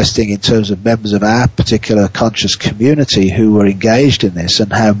really interesting in terms of members of our particular conscious community who were engaged in this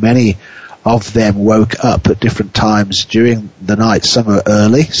and how many of them woke up at different times during the night. Some were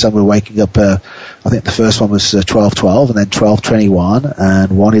early, some were waking up, I think the first one was 12:12 and then 12:21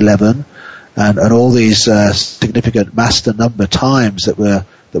 and 1:11 and all these significant master number times that were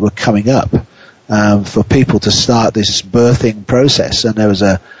coming up. For people to start this birthing process, and there was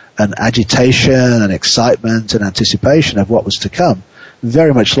an agitation, an excitement, an anticipation of what was to come,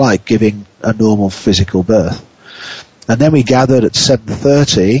 very much like giving a normal physical birth. And then we gathered at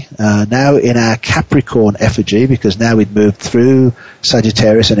 7:30, now in our Capricorn effigy, because now we'd moved through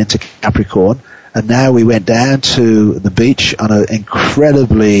Sagittarius and into Capricorn, and now we went down to the beach on an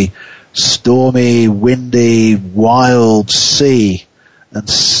incredibly stormy, windy, wild sea, and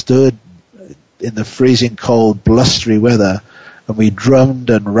stood in the freezing cold, blustery weather, and we drummed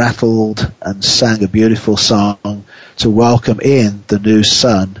and rattled and sang a beautiful song to welcome in the new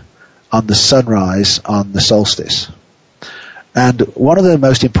sun on the sunrise on the solstice. And one of the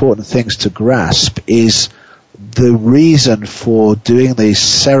most important things to grasp is the reason for doing these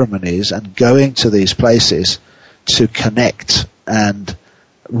ceremonies and going to these places to connect and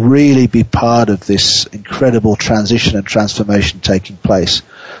really be part of this incredible transition and transformation taking place.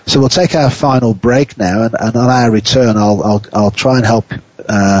 So we'll take our final break now, and on our return, I'll try and help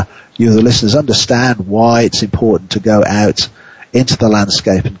you, the listeners, understand why it's important to go out into the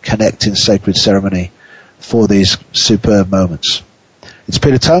landscape and connect in sacred ceremony for these superb moments. It's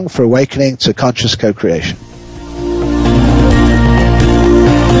Peter Tongue for Awakening to Conscious Co-Creation.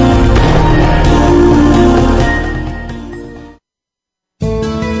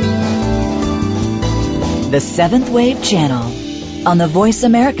 The Seventh Wave Channel on the Voice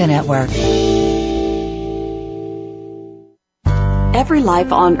America Network. Every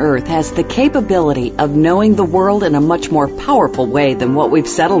life on Earth has the capability of knowing the world in a much more powerful way than what we've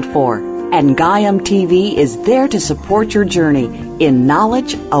settled for. And Gaiam TV is there to support your journey in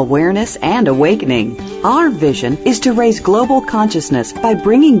knowledge, awareness, and awakening. Our vision is to raise global consciousness by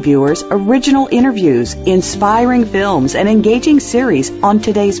bringing viewers original interviews, inspiring films, and engaging series on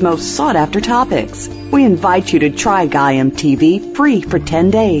today's most sought-after topics. We invite you to try Gaiam TV free for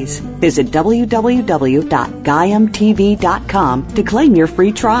 10 days. Visit www.gaiamtv.com to claim your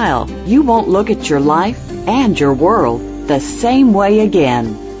free trial. You won't look at your life and your world the same way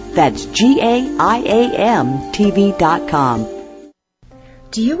again. That's GAIAMTV.com.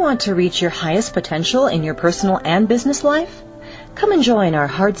 Do you want to reach your highest potential in your personal and business life? Come and join our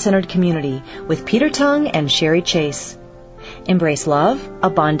heart-centered community with Peter Tongue and Sherry Chase. Embrace love,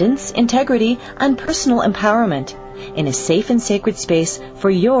 abundance, integrity, and personal empowerment in a safe and sacred space for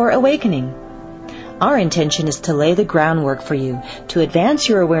your awakening. Our intention is to lay the groundwork for you to advance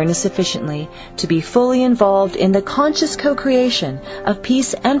your awareness sufficiently to be fully involved in the conscious co-creation of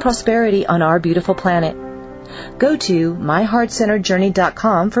peace and prosperity on our beautiful planet. Go to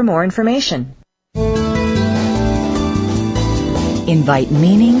myheartcenteredjourney.com for more information. Invite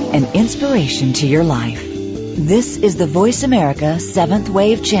meaning and inspiration to your life. This is the Voice America Seventh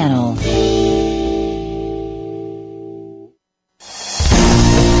Wave Channel.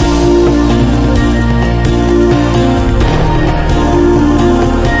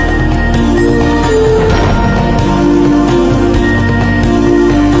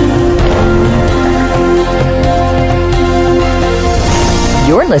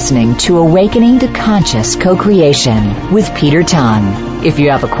 You're listening to Awakening to Conscious Co-Creation with Peter Tongue. If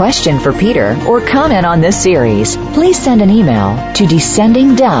you have a question for Peter or comment on this series, please send an email to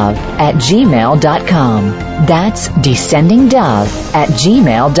descendingdove@gmail.com. That's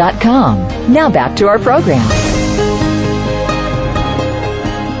descendingdove@gmail.com. Now back to our program.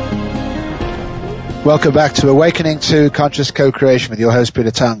 Welcome back to Awakening to Conscious Co-Creation with your host,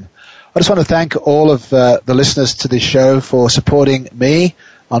 Peter Tongue. I just want to thank all of the listeners to this show for supporting me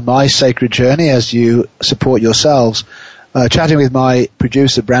on my sacred journey as you support yourselves. Chatting with my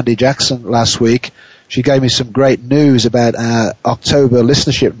producer, Brandy Jackson, last week, she gave me some great news about our October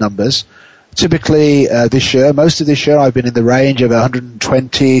listenership numbers. Typically, this year, most of this year, I've been in the range of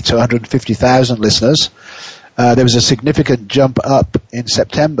 120 to 150,000 listeners. There was a significant jump up in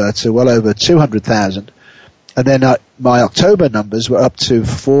September to well over 200,000. And then my October numbers were up to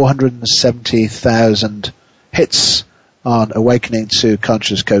 470,000 hits on Awakening to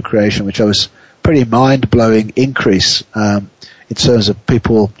Conscious Co-Creation, which I was pretty mind-blowing increase in terms of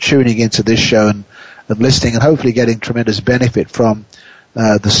people tuning into this show and listening and hopefully getting tremendous benefit from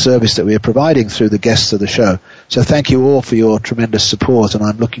the service that we are providing through the guests of the show. So thank you all for your tremendous support, and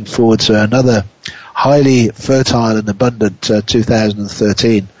I'm looking forward to another highly fertile and abundant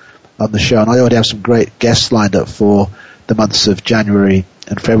 2013 on the show. And I already have some great guests lined up for the months of January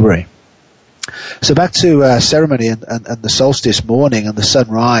and February. So back to ceremony and the solstice morning and the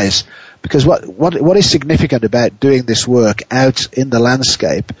sunrise, because what is significant about doing this work out in the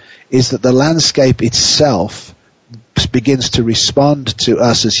landscape is that the landscape itself begins to respond to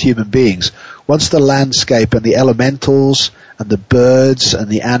us as human beings. Once the landscape and the elementals and the birds and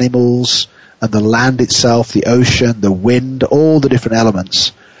the animals and the land itself, the ocean, the wind, all the different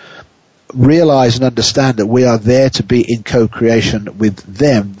elements realize and understand that we are there to be in co-creation with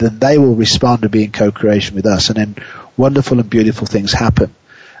them, then they will respond to be in co-creation with us, and then wonderful and beautiful things happen.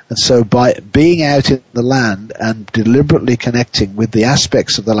 And so by being out in the land and deliberately connecting with the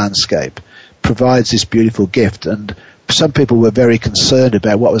aspects of the landscape provides this beautiful gift. And some people were very concerned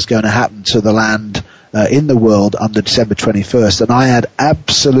about what was going to happen to the land in the world on the December 21st, and I had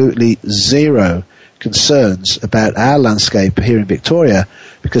absolutely zero concerns about our landscape here in Victoria,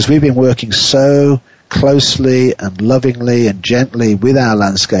 because we've been working so closely and lovingly and gently with our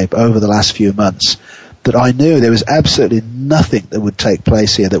landscape over the last few months that I knew there was absolutely nothing that would take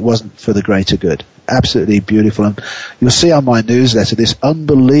place here that wasn't for the greater good. Absolutely beautiful. And you'll see on my newsletter this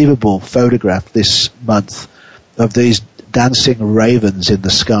unbelievable photograph this month of these dancing ravens in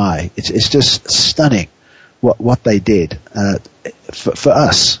the sky. It's just stunning what they did for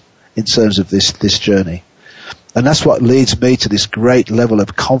us in terms of this journey. And that's what leads me to this great level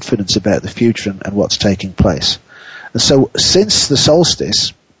of confidence about the future and what's taking place. And so since the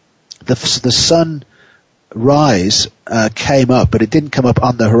solstice, the sun rise came up, but it didn't come up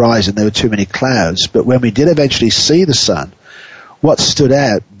on the horizon. There were too many clouds. But when we did eventually see the sun, what stood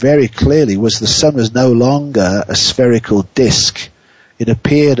out very clearly was the sun was no longer a spherical disk. It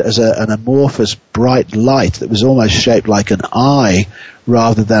appeared as an amorphous bright light that was almost shaped like an eye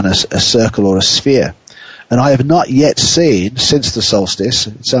rather than a circle or a sphere. And I have not yet seen, since the solstice,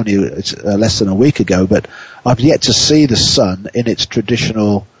 it's less than a week ago, but I've yet to see the sun in its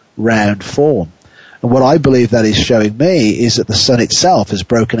traditional round form. And what I believe that is showing me is that the sun itself has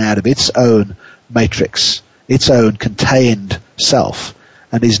broken out of its own matrix, its own contained self,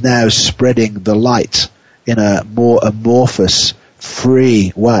 and is now spreading the light in a more amorphous,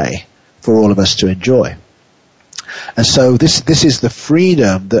 free way for all of us to enjoy. And so this is the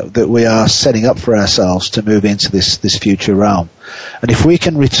freedom that we are setting up for ourselves to move into this future realm. And if we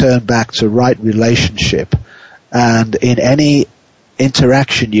can return back to right relationship, and in any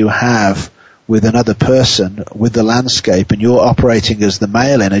interaction you have with another person, with the landscape, and you're operating as the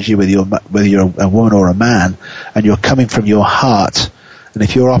male energy, whether you're a woman or a man, and you're coming from your heart, and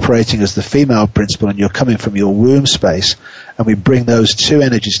if you're operating as the female principle and you're coming from your womb space, and we bring those two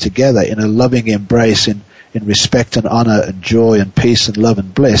energies together in a loving embrace, in respect and honor and joy and peace and love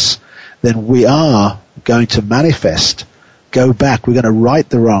and bliss, then we are going to manifest, go back, we're going to right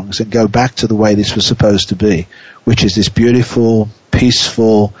the wrongs and go back to the way this was supposed to be, which is this beautiful,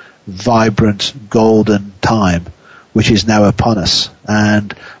 peaceful, vibrant, golden time, which is now upon us.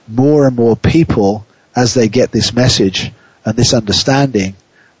 And more people, as they get this message and this understanding,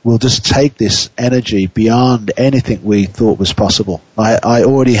 will just take this energy beyond anything we thought was possible. I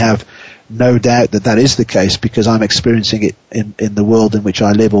already have no doubt that is the case, because I'm experiencing it in the world in which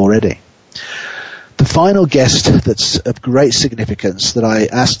I live already. The final guest that's of great significance that I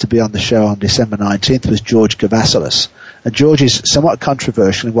asked to be on the show on December 19th was George Gavasalis. And George is somewhat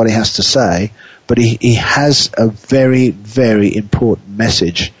controversial in what he has to say, but he has a very, very important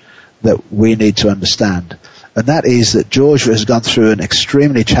message that we need to understand. And that is that George has gone through an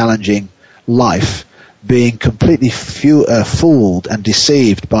extremely challenging life, being completely fooled and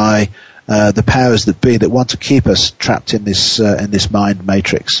deceived by the powers that be that want to keep us trapped in this mind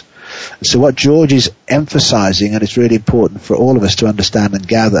matrix. So what George is emphasizing, and it's really important for all of us to understand and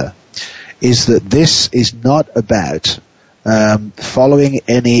gather, is that this is not about following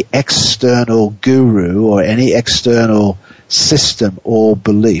any external guru or any external system or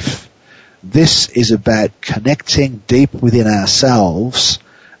belief. This is about connecting deep within ourselves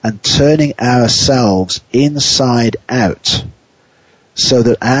and turning ourselves inside out, so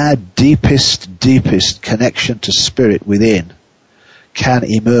that our deepest connection to spirit within can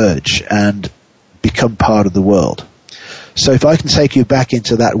emerge and become part of the world. So if I can take you back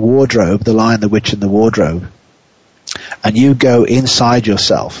into that wardrobe, The Lion, the Witch, and the Wardrobe, and you go inside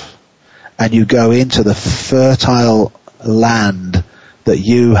yourself, and you go into the fertile land that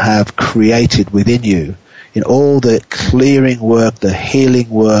you have created within you, in all the clearing work, the healing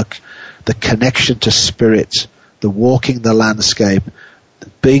work, the connection to spirit, the walking the landscape,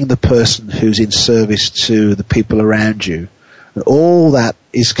 being the person who's in service to the people around you. And all that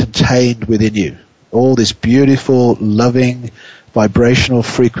is contained within you. All this beautiful, loving, vibrational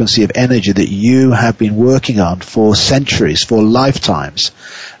frequency of energy that you have been working on for centuries, for lifetimes.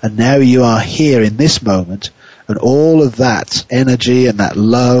 And now you are here in this moment, and all of that energy and that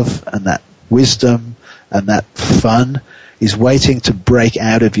love and that wisdom and that fun is waiting to break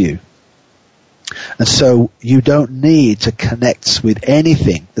out of you. And so you don't need to connect with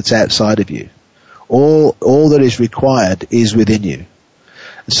anything that's outside of you. All that is required is within you.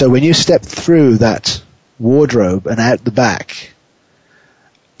 And so when you step through that wardrobe and out the back,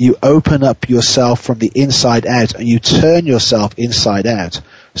 you open up yourself from the inside out, and you turn yourself inside out,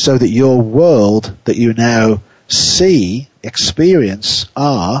 so that your world that you now see, experience,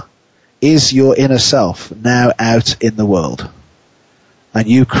 is your inner self now out in the world. And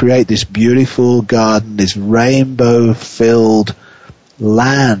you create this beautiful garden, this rainbow-filled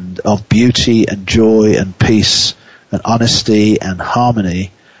land of beauty and joy and peace and honesty and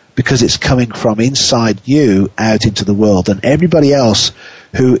harmony, because it's coming from inside you out into the world. And everybody else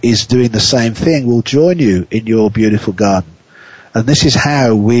who is doing the same thing will join you in your beautiful garden. And this is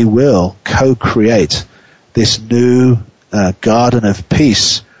how we will co-create this new garden of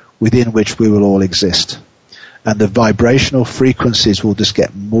peace within which we will all exist. And the vibrational frequencies will just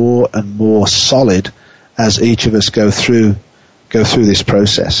get more and more solid as each of us go through this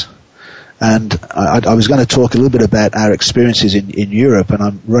process. And I was going to talk a little bit about our experiences in Europe, and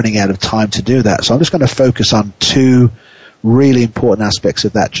I'm running out of time to do that. So I'm just going to focus on two really important aspects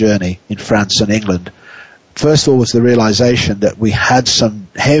of that journey in France and England. First of all was the realization that we had some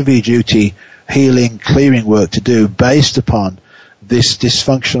heavy-duty healing, clearing work to do based upon this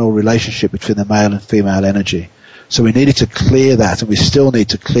dysfunctional relationship between the male and female energy. So we needed to clear that, and we still need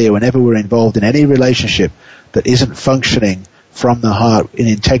to clear whenever we're involved in any relationship that isn't functioning from the heart in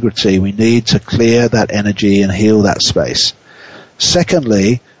integrity. We need to clear that energy and heal that space.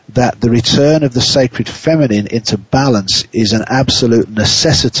 Secondly, that the return of the sacred feminine into balance is an absolute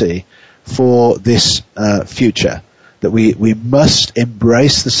necessity for this future. That we must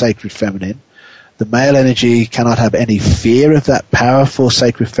embrace the sacred feminine. The male energy cannot have any fear of that powerful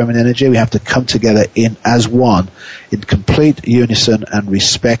sacred feminine energy. We have to come together as one, in complete unison and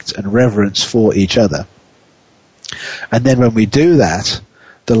respect and reverence for each other. And then when we do that,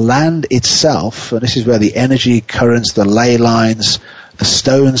 the land itself, and this is where the energy currents, the ley lines, the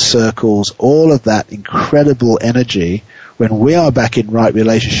stone circles, all of that incredible energy, when we are back in right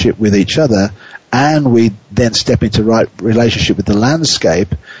relationship with each other, and we then step into right relationship with the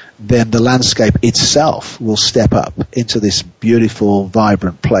landscape, then the landscape itself will step up into this beautiful,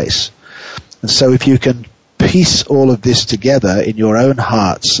 vibrant place. And so if you can piece all of this together in your own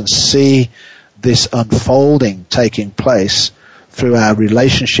hearts and see this unfolding taking place through our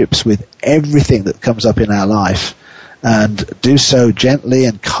relationships with everything that comes up in our life, and do so gently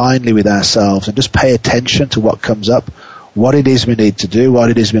and kindly with ourselves, and just pay attention to what comes up, what it is we need to do,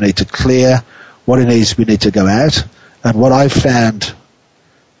 what it is we need to clear, what it is we need to go out. And what I've found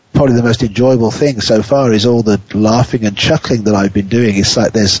probably the most enjoyable thing so far is all the laughing and chuckling that I've been doing. It's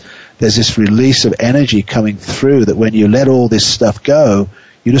like there's this release of energy coming through, that when you let all this stuff go,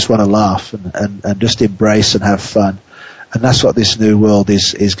 you just want to laugh and just embrace and have fun. And that's what this new world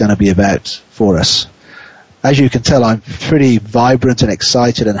is going to be about for us. As you can tell, I'm pretty vibrant and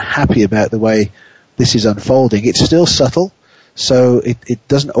excited and happy about the way this is unfolding. It's still subtle, so it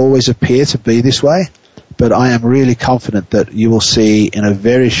doesn't always appear to be this way, but I am really confident that you will see in a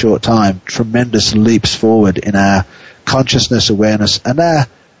very short time tremendous leaps forward in our consciousness, awareness, and our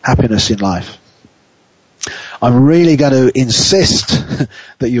happiness in life. I'm really going to insist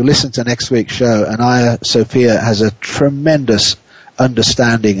that you listen to next week's show, and Sophia has a tremendous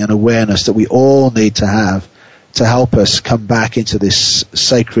understanding and awareness that we all need to have to help us come back into this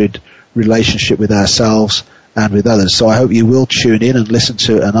sacred relationship with ourselves and with others. So I hope you will tune in and listen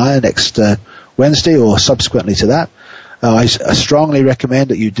to Anaya next Wednesday or subsequently to that. I strongly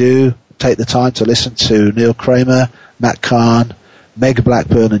recommend that you do take the time to listen to Neil Kramer, Matt Kahn, Meg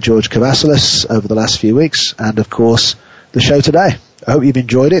Blackburn and George Cavassalis over the last few weeks, and of course the show today. I hope you've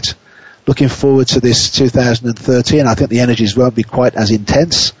enjoyed it. Looking forward to this 2013. I think the energies won't be quite as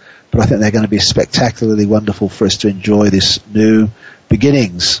intense, but I think they're going to be spectacularly wonderful for us to enjoy this new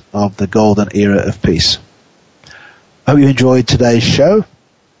beginnings of the golden era of peace. I hope you enjoyed today's show.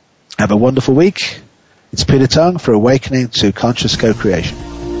 Have a wonderful week. It's Peter Tongue for Awakening to Conscious Co-Creation.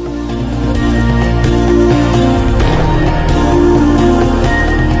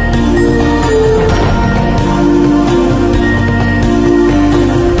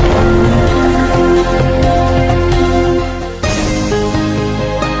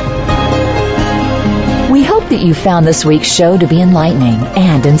 That you found this week's show to be enlightening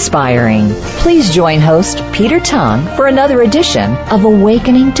and inspiring. Please join host Peter Tongue for another edition of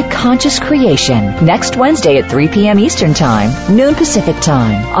Awakening to Conscious Creation next Wednesday at 3 p.m. Eastern Time, noon Pacific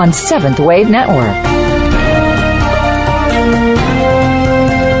Time on Seventh Wave Network.